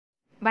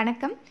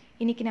வணக்கம்.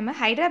 இன்னைக்கு நம்ம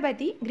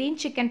ஹைதராபாதி கிரீன்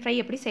சிக்கன் ஃப்ரை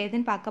எப்படி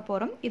செய்யுதுன்னு பார்க்க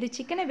போகிறோம். இது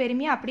சிக்கனை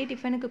வெறுமையாக அப்படியே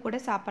டிஃபனுக்கு கூட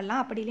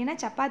சாப்பிட்லாம். அப்படி இல்லைன்னா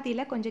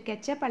சப்பாத்தியில் கொஞ்சம்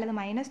கெச்சப் அல்லது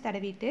மைனஸ்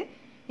தடவிட்டு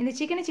இந்த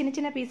சிக்கனை சின்ன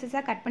சின்ன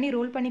பீசஸாக கட் பண்ணி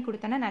ரோல் பண்ணி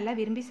கொடுத்தோன்னா நல்லா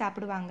விரும்பி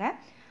சாப்பிடுவாங்க.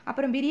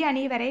 அப்புறம்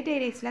பிரியாணி வெரைட்டி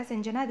ரைஸ்லாம்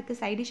செஞ்சோன்னா அதுக்கு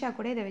சைடிஷாக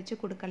கூட இதை வச்சு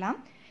கொடுக்கலாம்.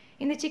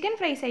 இந்த சிக்கன்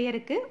ஃப்ரை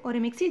செய்யறதுக்கு ஒரு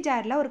மிக்சி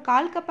ஜாரில் ஒரு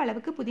 1/4 கப்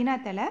அளவுக்கு புதினா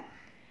தலை,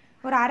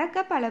 ஒரு 1/2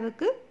 கப்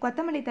அளவுக்கு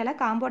கொத்தமல்லி தலை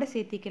காம்போட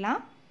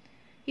சேர்த்திக்கலாம்.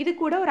 இது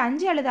கூட ஒரு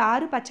 5 அல்லது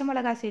 6 பச்சை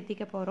மிளகாய்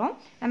சேர்த்திக்க போகிறோம்.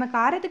 நம்ம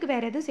காரத்துக்கு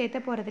வேறு எதுவும் சேர்த்த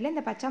போகிறதில்ல,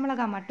 இந்த பச்சை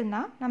மிளகாய்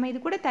மட்டும்தான். நம்ம இது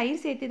கூட தயிர்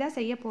சேர்த்து தான்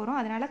செய்ய போகிறோம்,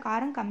 அதனால்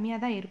காரம் கம்மியாக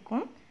தான்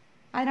இருக்கும்.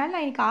 அதனால்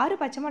நான் இன்றைக்கி 6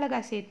 பச்சை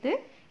மிளகாய் சேர்த்து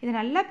இதை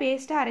நல்லா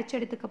பேஸ்ட்டாக அரைச்சி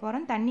எடுத்துக்க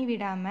போகிறோம், தண்ணி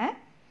விடாமல்.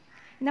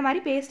 இந்த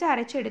மாதிரி பேஸ்ட்டாக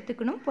அரைச்சி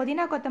எடுத்துக்கணும்.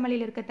 புதினா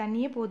கொத்தமல்லியில் இருக்க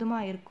தண்ணியே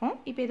போதுமாக இருக்கும்.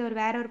 இப்போ இதை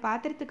வேற ஒரு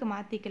பாத்திரத்துக்கு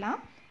மாற்றிக்கலாம்.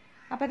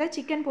 அப்போ தான்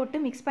சிக்கன் போட்டு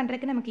மிக்ஸ்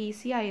பண்ணுறதுக்கு நமக்கு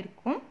ஈஸியாக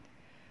இருக்கும்.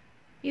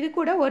 இது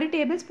கூட 1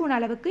 டேபிள் ஸ்பூன்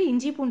அளவுக்கு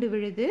இஞ்சி பூண்டு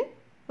விழுது,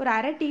 ஒரு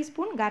 1/2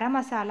 டீஸ்பூன் கரம்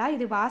மசாலா,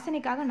 இது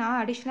வாசனைக்காக நான்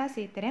அடிஷ்னலாக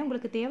சேர்த்துறேன்,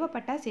 உங்களுக்கு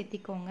தேவைப்பட்டால்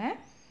சேர்த்திக்கோங்க.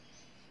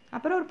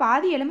 அப்புறம் ஒரு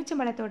பாதி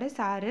எலுமிச்சம்பழத்தோட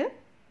சாறு,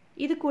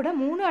 இது கூட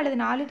 3 அல்லது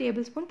 4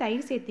 டேபிள் ஸ்பூன்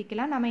தயிர்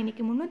சேர்த்திக்கலாம். நம்ம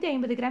இன்றைக்கி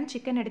 350 கிராம்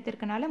சிக்கன்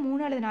எடுத்துருக்கனால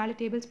 3 அல்லது 4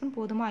 டேபிள் ஸ்பூன்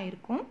போதுமாக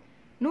இருக்கும்.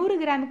 100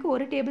 கிராமுக்கு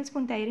 1 டேபிள்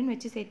ஸ்பூன் தயிர்னு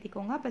வச்சு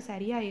சேர்த்திக்கோங்க, அப்போ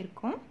சரியாக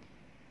இருக்கும்.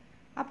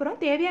 அப்புறம்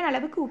தேவையான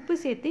அளவுக்கு உப்பு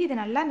சேர்த்து இதை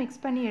நல்லா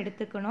மிக்ஸ் பண்ணி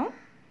எடுத்துக்கணும்.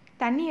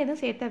 தண்ணி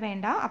எதுவும் சேர்த்த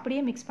வேண்டாம்,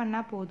 அப்படியே மிக்ஸ்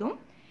பண்ணால் போதும்.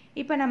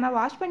 இப்போ நம்ம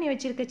வாஷ் பண்ணி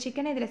வச்சுருக்க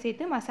சிக்கனை இதில்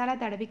சேர்த்து மசாலா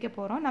தடவிக்க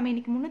போகிறோம். நம்ம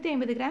இன்றைக்கி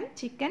 350 கிராம்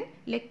சிக்கன்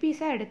லெக்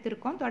பீஸாக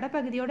எடுத்துருக்கோம்,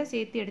 தொடப்பகுதியோடு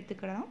சேர்த்து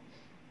எடுத்துக்கிறோம்.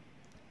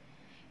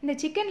 இந்த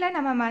சிக்கனில்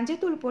நம்ம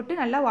மஞ்சத்தூள் போட்டு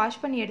நல்லா வாஷ்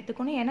பண்ணி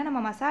எடுத்துக்கணும். ஏன்னா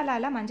நம்ம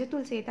மசாலாவில்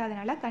மஞ்சத்தூள்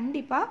சேர்த்தாதனால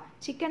கண்டிப்பாக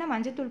சிக்கனை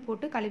மஞ்சத்தூள்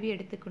போட்டு கழுவி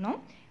எடுத்துக்கணும்.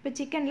 இப்போ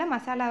சிக்கனில்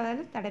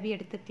மசாலாவில் தடவி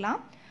எடுத்துக்கலாம்.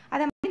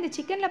 அதை மாதிரி இந்த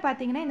சிக்கனில்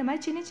பார்த்தீங்கன்னா இந்த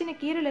மாதிரி சின்ன சின்ன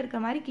கீரல்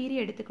இருக்கிற மாதிரி கீரி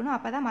எடுத்துக்கணும்,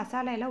 அப்போ தான்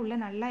மசாலா எல்லாம் உள்ளே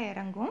நல்லா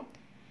இறங்கும்.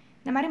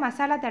 இந்த மாதிரி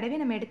மசாலா தடவி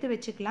நம்ம எடுத்து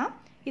வச்சுக்கலாம்.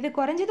 இது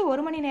குறைஞ்சது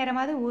 1 மணி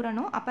நேரமாவது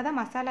ஊறணும், அப்போ தான்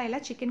மசாலா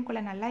எல்லாம்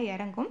சிக்கனுக்குள்ளே நல்லா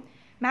இறங்கும்.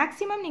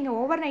 மேக்ஸிமம் நீங்கள்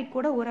ஓவர் நைட்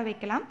கூட ஊற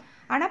வைக்கலாம்.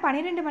 ஆனால்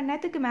 12 மணி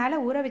நேரத்துக்கு மேலே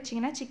ஊற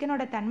வச்சிங்கன்னா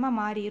சிக்கனோட தன்மை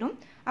மாறிடும்.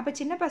 அப்போ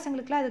சின்ன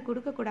பசங்களுக்குலாம் அது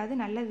கொடுக்கக்கூடாது,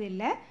 நல்லது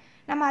இல்லை.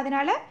 நம்ம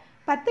அதனால்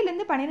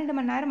 10லேருந்து 12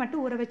 மணி நேரம்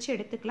மட்டும் ஊற வச்சு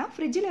எடுத்துக்கலாம்.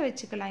 ஃப்ரிட்ஜில்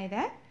வச்சுக்கலாம்.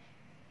 இதை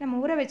நம்ம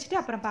ஊற வச்சுட்டு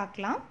அப்புறம்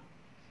பார்க்கலாம்.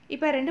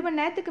 இப்போ 2 மணி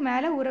நேரத்துக்கு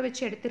மேலே ஊற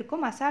வச்சு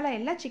எடுத்துருக்கோம். மசாலா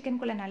எல்லாம்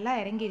சிக்கனுக்குள்ளே நல்லா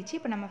இறங்கிருச்சு.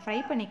 இப்போ நம்ம ஃப்ரை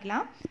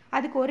பண்ணிக்கலாம்.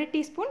 அதுக்கு 1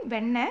 டீஸ்பூன்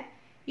வெண்ணெய்,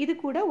 இது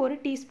கூட 1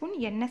 டீஸ்பூன்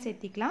எண்ணெய்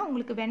சேர்த்திக்கலாம்.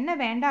 உங்களுக்கு வெண்ணெய்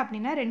வேண்டாம்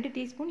அப்படின்னா 2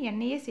 டீஸ்பூன்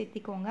எண்ணெயே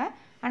சேர்த்திக்கோங்க.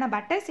 ஆனால்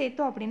பட்டர்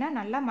சேர்த்தோம் அப்படின்னா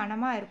நல்லா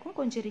மணமாக இருக்கும்,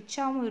 கொஞ்சம்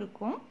ரிச்சாகவும்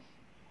இருக்கும்.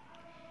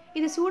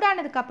 இது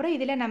சூடானதுக்கப்புறம்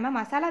இதில் நம்ம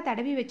மசாலா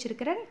தடவி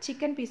வச்சுருக்கிற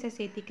சிக்கன் பீஸை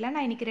சேர்த்திக்கலாம்.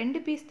 நான் இன்றைக்கி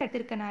 2 பீஸ்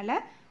எடுத்துருக்கனால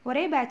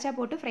ஒரே பேட்சாக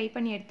போட்டு ஃப்ரை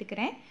பண்ணி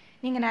எடுத்துக்கிறேன்.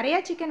 நீங்கள் நிறையா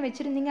சிக்கன்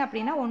வச்சுருந்தீங்க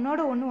அப்படின்னா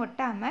ஒன்றோட ஒன்று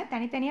ஒட்டாமல்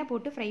தனித்தனியாக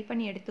போட்டு ஃப்ரை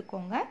பண்ணி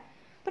எடுத்துக்கோங்க.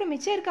 அப்புறம்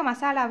மிச்சம் இருக்க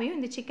மசாலாவையும்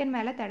இந்த சிக்கன்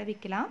மேலே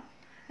தடவிக்கலாம்.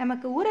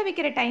 நமக்கு ஊற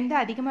வைக்கிற டைம்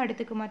தான் அதிகமாக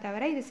எடுத்துக்குமா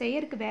தவிர இது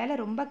செய்யறதுக்கு வேலை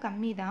ரொம்ப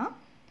கம்மி தான்.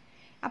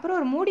 அப்புறம்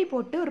ஒரு மூடி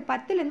போட்டு ஒரு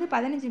 10லேருந்து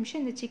 15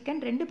 நிமிஷம் இந்த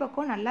சிக்கன் 2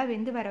 பக்கம் நல்லா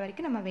வெந்து வர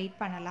வரைக்கும் நம்ம வெயிட்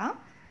பண்ணலாம்.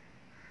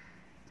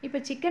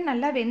 இப்போ சிக்கன்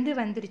நல்லா வெந்து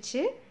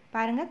வந்துருச்சு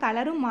பாருங்கள்,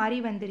 கலரும் மாறி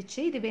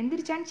வந்துருச்சு. இது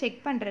வெந்துருச்சான்னு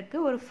செக் பண்ணுறதுக்கு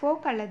ஒரு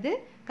ஃபோக் அல்லது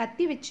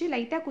கத்தி வச்சு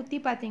லைட்டாக குத்தி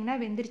பார்த்தீங்கன்னா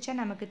வெந்துருச்சா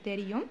நமக்கு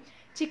தெரியும்.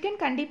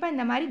 சிக்கன் கண்டிப்பாக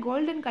இந்த மாதிரி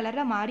கோல்டன்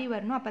கலரில் மாறி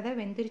வரணும், அப்போ தான்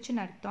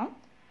வெந்துருச்சுன்னு அர்த்தம்.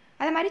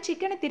 அது மாதிரி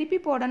சிக்கனை திருப்பி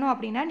போடணும்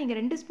அப்படின்னா நீங்கள்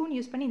 2 ஸ்பூன்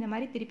யூஸ் பண்ணி இந்த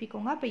மாதிரி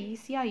திருப்பிக்கோங்க, அப்போ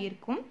ஈஸியாக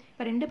இருக்கும்.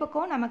 இப்போ 2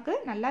 பக்கம் நமக்கு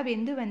நல்லா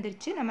வெந்து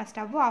வந்துருச்சு. நம்ம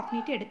ஸ்டவ் ஆஃப்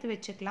பண்ணிட்டு எடுத்து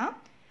வச்சுக்கலாம்.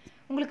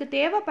 உங்களுக்கு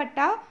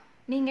தேவைப்பட்டால்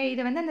நீங்கள்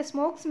இதை அந்த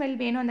ஸ்மோக் ஸ்மெல்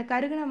வேணும், அந்த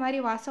கருகுன மாதிரி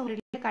வாசம் ஒரு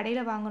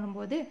கடையில் வாங்கணும்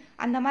போது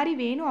அந்த மாதிரி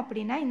வேணும்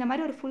அப்படின்னா இந்த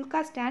மாதிரி ஒரு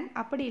ஃபுல்கா ஸ்டாண்ட்,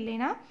 அப்படி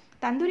இல்லைன்னா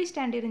தந்தூரி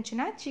ஸ்டாண்ட்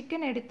இருந்துச்சுன்னா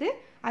சிக்கன் எடுத்து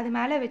அது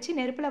மேலே வச்சு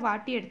நெருப்பில்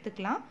வாட்டி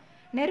எடுத்துக்கலாம்.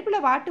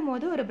 நெருப்பில் வாட்டும்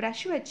போது ஒரு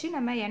ப்ரஷ் வச்சு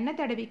நம்ம எண்ணெய்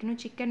தடவிக்கணும்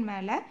சிக்கன்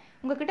மேலே.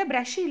 உங்கள்கிட்ட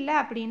ப்ரஷ் இல்லை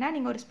அப்படின்னா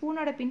நீங்கள் ஒரு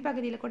ஸ்பூனோட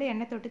பின்பகுதியில் கூட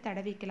எண்ணெய் தொட்டு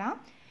தடவிக்கலாம்.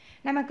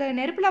 நமக்கு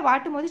நெருப்பில்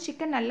வாட்டும் போது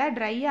சிக்கன் நல்லா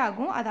ட்ரை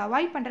ஆகும், அதை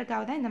அவாய்ட்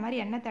பண்ணுறதுக்காக தான் இந்த மாதிரி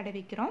எண்ணெய்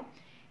தடவிக்கிறோம்.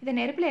 இதை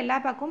நெருப்பில் எல்லா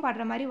பக்கமும்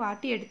படுற மாதிரி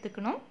வாட்டி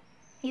எடுத்துக்கணும்.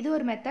 இது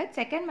ஒரு மெத்தட்.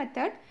 செகண்ட்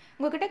மெத்தட்,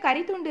 உங்கள்கிட்ட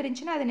கறி துண்டு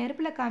இருந்துச்சுன்னா அதை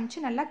நெருப்பில் காமிச்சு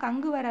நல்லா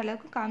கங்கு வர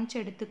அளவுக்கு காமிச்சு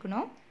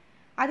எடுத்துக்கணும்.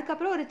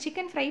 அதுக்கப்புறம் ஒரு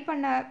சிக்கன் ஃப்ரை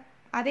பண்ண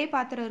அதே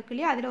பாத்திரம் இருக்கு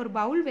இல்லையா, அதில் ஒரு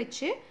பவுல்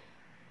வச்சு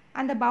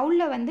அந்த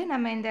பவுலில்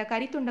நம்ம இந்த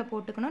கறித்துண்டை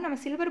போட்டுக்கணும். நம்ம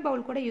சில்வர்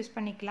பவுல் கூட யூஸ்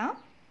பண்ணிக்கலாம்.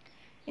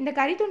 இந்த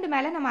கறித்துண்டு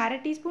மேலே நம்ம 1/2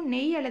 டீஸ்பூன்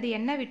நெய் அல்லது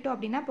எண்ணெய் விட்டோம்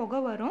அப்படின்னா புகை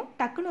வரும்.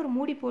 டக்குன்னு ஒரு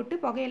மூடி போட்டு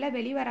புகையெல்லாம்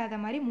வெளிவராத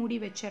மாதிரி மூடி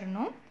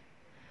வச்சிடணும்.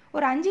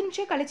 ஒரு 5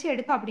 நிமிஷம் கழித்து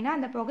எடுத்தோம் அப்படின்னா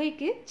அந்த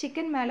புகைக்கு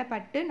சிக்கன் மேலே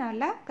பட்டு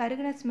நல்லா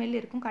கருகுன ஸ்மெல்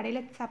இருக்கும்,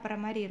 கடையில் சாப்பிட்ற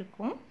மாதிரி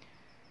இருக்கும்.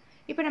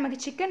 இப்போ நமக்கு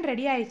சிக்கன்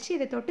ரெடி ஆயிடுச்சு.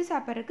 இதை தொட்டு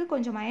சாப்பிட்றதுக்கு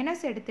கொஞ்சம்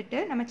மயனஸ்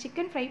எடுத்துகிட்டு நம்ம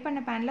சிக்கன் ஃப்ரை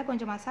பண்ண பேனில்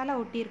கொஞ்சம் மசாலா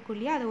ஒட்டி இருக்கும்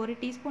இல்லையா, அதை 1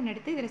 டீஸ்பூன்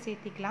எடுத்து இதில்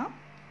சேர்த்திக்கலாம்.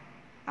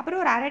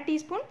 அப்புறம் ஒரு 1/2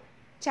 டீஸ்பூன்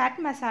சாட்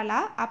மசாலா,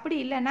 அப்படி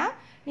இல்லைன்னா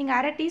நீங்கள்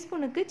 1/2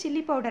 டீஸ்பூனுக்கு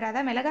சில்லி பவுடர்,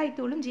 அதாவது மிளகாய்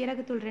தூளும்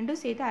ஜீரகத்தூள் 2ம்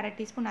சேர்த்து 1/2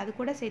 டீஸ்பூன் அது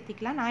கூட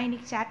சேர்த்திக்கலாம். நான்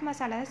இன்றைக்கி சாட்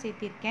மசாலா தான்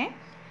சேர்த்திருக்கேன்.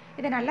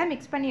 இதை நல்லா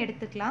மிக்ஸ் பண்ணி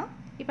எடுத்துக்கலாம்.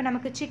 இப்போ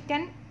நமக்கு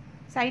சிக்கன்,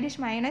 சைடிஷ்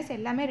மயனஸ்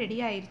எல்லாமே ரெடி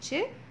ஆயிடுச்சு.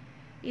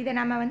 இதை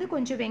நம்ம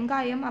கொஞ்சம்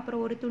வெங்காயம்,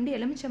 அப்புறம் ஒரு துண்டு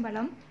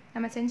எலுமிச்சம்பழம்,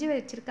 நம்ம செஞ்சு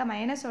வச்சுருக்க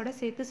மயனஸோடு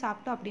சேர்த்து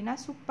சாப்பிட்டோம் அப்படின்னா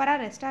சூப்பராக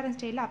ரெஸ்டாரண்ட்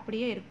ஸ்டைலில்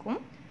அப்படியே இருக்கும்.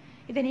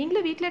 இதை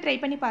நீங்களும் வீட்டில் ட்ரை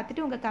பண்ணி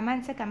பார்த்துட்டு உங்கள்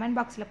கமெண்ட்ஸை கமெண்ட்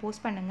பாக்ஸில்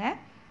போஸ்ட் பண்ணுங்கள்.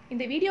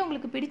 இந்த வீடியோ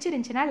உங்களுக்கு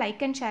பிடிச்சிருந்துச்சுன்னா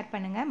லைக் அண்ட் ஷேர்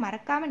பண்ணுங்கள்.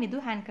 மறக்காமல் நிது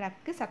ஹேண்ட்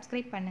கிராஃப்ட்க்கு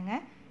சப்ஸ்கிரைப்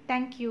பண்ணுங்கள்.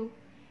 தேங்க்யூ.